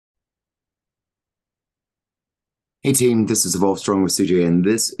Hey team, this is Evolve Strong with CJ, and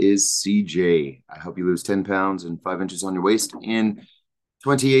this is CJ. I hope you lose 10 pounds and 5 inches on your waist in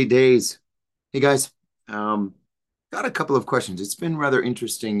 28 days. Hey guys, um, got a couple of questions. It's been rather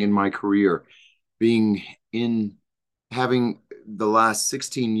interesting in my career being in having the last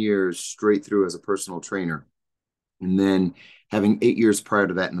 16 years straight through as a personal trainer, and then having 8 years prior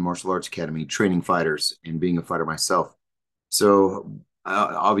to that in the martial arts academy training fighters and being a fighter myself. So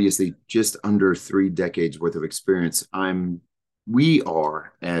obviously, just under 3 decades worth of experience. We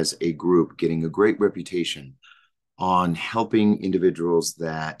are as a group getting a great reputation on helping individuals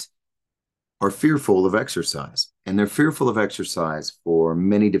that are fearful of exercise, and they're fearful of exercise for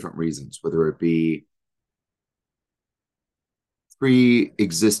many different reasons, whether it be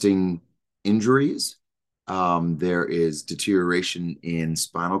pre-existing injuries. There is deterioration in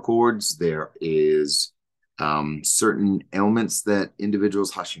spinal cords. There is certain ailments that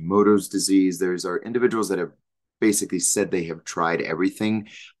individuals, Hashimoto's disease, there's are individuals that have basically said they have tried everything,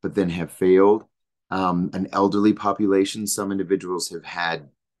 but then have failed. An elderly population, some individuals have had,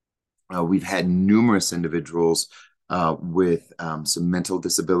 we've had numerous individuals with some mental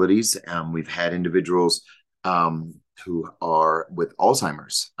disabilities. We've had individuals who are with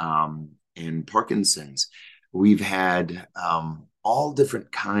Alzheimer's and Parkinson's. We've had all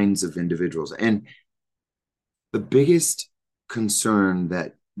different kinds of individuals. And the biggest concern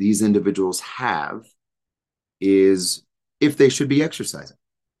that these individuals have is if they should be exercising.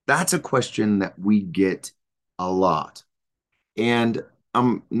 That's a question that we get a lot. And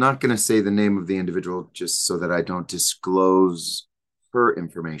I'm not going to say the name of the individual just so that I don't disclose her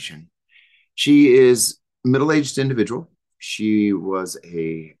information. She is a middle-aged individual. She has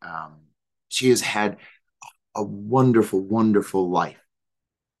had a wonderful, wonderful life,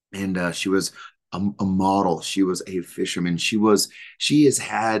 and she was a model. She was a fisherman. She has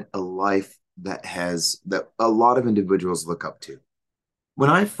had a life that a lot of individuals look up to. When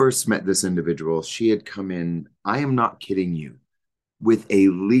I first met this individual, she had come in, I am not kidding you, with a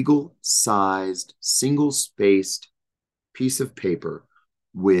legal sized, single spaced piece of paper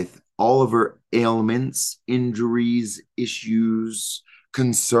with all of her ailments, injuries, issues,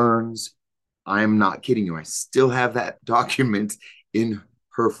 concerns. I'm not kidding you. I still have that document in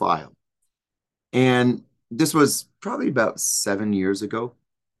her file. And this was probably about 7 years ago.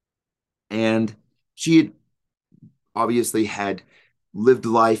 And she had obviously had lived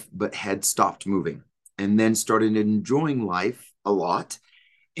life, but had stopped moving and then started enjoying life a lot.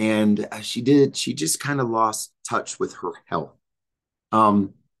 And she just kind of lost touch with her health.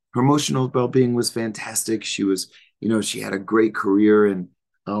 Um, Her emotional well-being was fantastic. She had a great career, and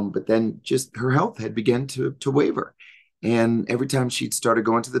but then just her health had begun to waver. And every time she'd started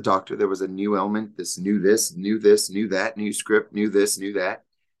going to the doctor, there was a new ailment, this, new this, new that, new script, new this, new that.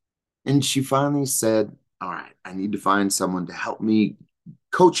 And she finally said, all right, I need to find someone to help me,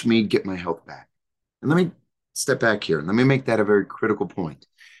 coach me, get my health back. And let me step back here and let me make that a very critical point.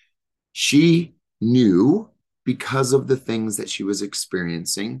 She knew, because of the things that she was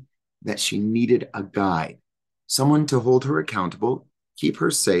experiencing, that she needed a guide, someone to hold her accountable, keep her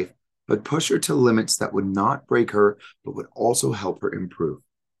safe, but push her to limits that would not break her, but would also help her improve.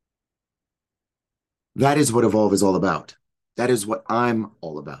 That is what Evolve is all about. That is what I'm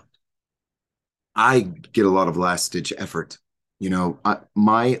all about. I get a lot of last ditch effort.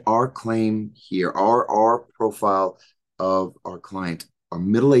 Our claim here, our profile of our client are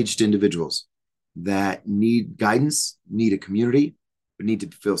middle-aged individuals that need guidance, need a community, but need to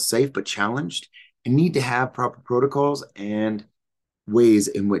feel safe but challenged, and need to have proper protocols and ways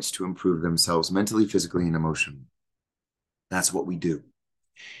in which to improve themselves mentally, physically, and emotionally. That's what we do.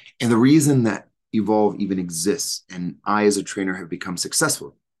 And the reason that Evolve even exists, and I as a trainer have become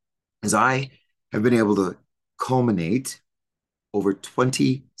successful, is I have been able to culminate over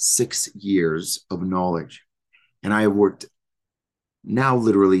 26 years of knowledge. And I have worked now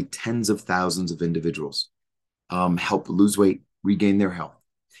literally tens of thousands of individuals, help lose weight, regain their health.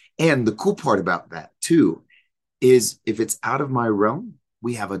 And the cool part about that too is if it's out of my realm,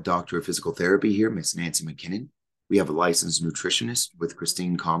 we have a doctor of physical therapy here, Miss Nancy McKinnon. We have a licensed nutritionist with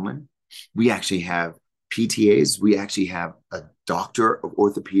Christine Conlon. We actually have PTAs. We actually have a doctor of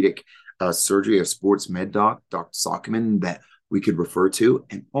orthopedic surgery, a sports med doc, Dr. Sockman, that we could refer to.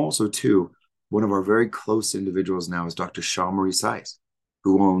 And also, too, one of our very close individuals now is Dr. Shaw Marie Size,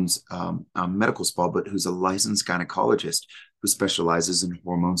 who owns a medical spa, but who's a licensed gynecologist who specializes in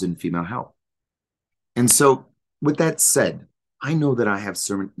hormones and female health. And so, with that said, I know that I have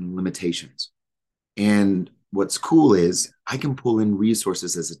certain limitations. And what's cool is I can pull in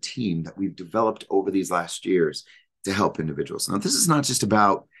resources as a team that we've developed over these last years to help individuals. Now, this is not just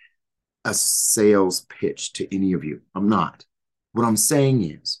about a sales pitch to any of you. I'm not. What I'm saying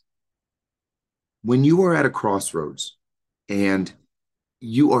is, when you are at a crossroads and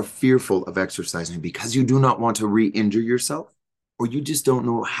you are fearful of exercising because you do not want to re-injure yourself, or you just don't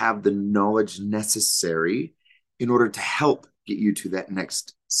know have the knowledge necessary in order to help get you to that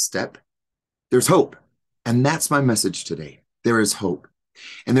next step, there's hope. And that's my message today. There is hope.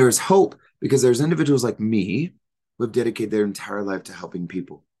 And there is hope because there's individuals like me who have dedicated their entire life to helping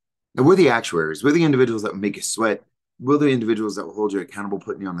people. And we're the actuaries. We're the individuals that make you sweat. We're the individuals that will hold you accountable,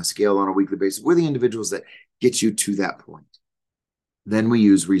 putting you on the scale on a weekly basis. We're the individuals that get you to that point. Then we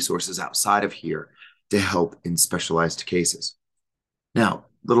use resources outside of here to help in specialized cases. Now,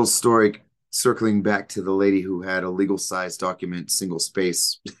 little story circling back to the lady who had a legal size document, single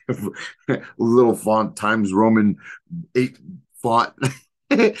space, little font, Times Roman 8 font.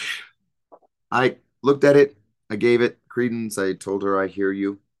 I looked at it. I gave it credence. I told her, I hear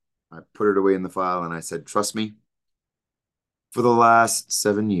you. I put it away in the file and I said, trust me. For the last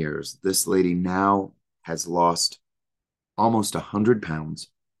 7 years, this lady now has lost almost 100 pounds.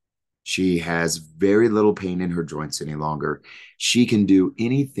 She has very little pain in her joints any longer. She can do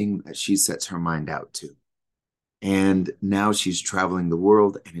anything that she sets her mind out to. And now she's traveling the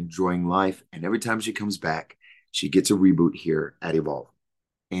world and enjoying life. And every time she comes back, she gets a reboot here at Evolve.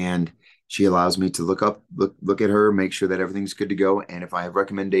 And she allows me to look at her, make sure that everything's good to go. And if I have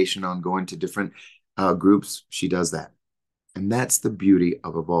recommendation on going to different groups, she does that. And that's the beauty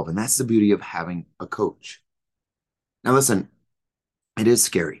of Evolve. And that's the beauty of having a coach. Now, listen, it is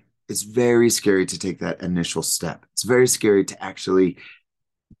scary. It's very scary to take that initial step. It's very scary to actually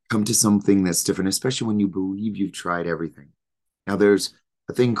come to something that's different, especially when you believe you've tried everything. Now, there's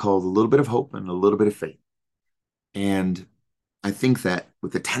a thing called a little bit of hope and a little bit of faith. And I think that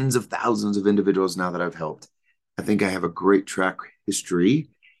with the tens of thousands of individuals now that I've helped, I think I have a great track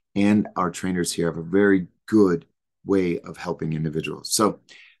history, and our trainers here have a very good way of helping individuals. So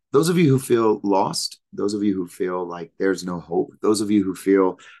those of you who feel lost, those of you who feel like there's no hope, those of you who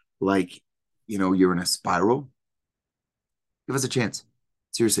feel like, you're in a spiral, give us a chance.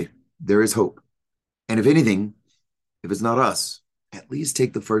 Seriously, there is hope. And if anything, if it's not us, at least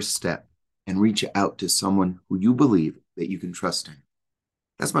take the first step and reach out to someone who you believe that you can trust in.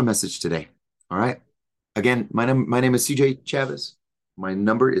 That's my message today. All right. Again, my name is CJ Chavez. My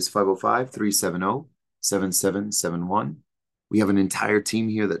number is 505-370-7771. We have an entire team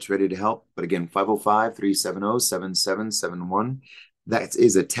here that's ready to help. But again, 505-370-7771. That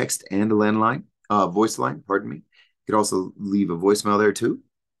is a text and a landline, voice line, pardon me. You could also leave a voicemail there too.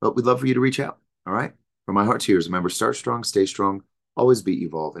 But we'd love for you to reach out. All right. From my heart to yours, remember, start strong, stay strong, always be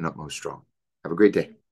Evolve and utmost strong. Have a great day.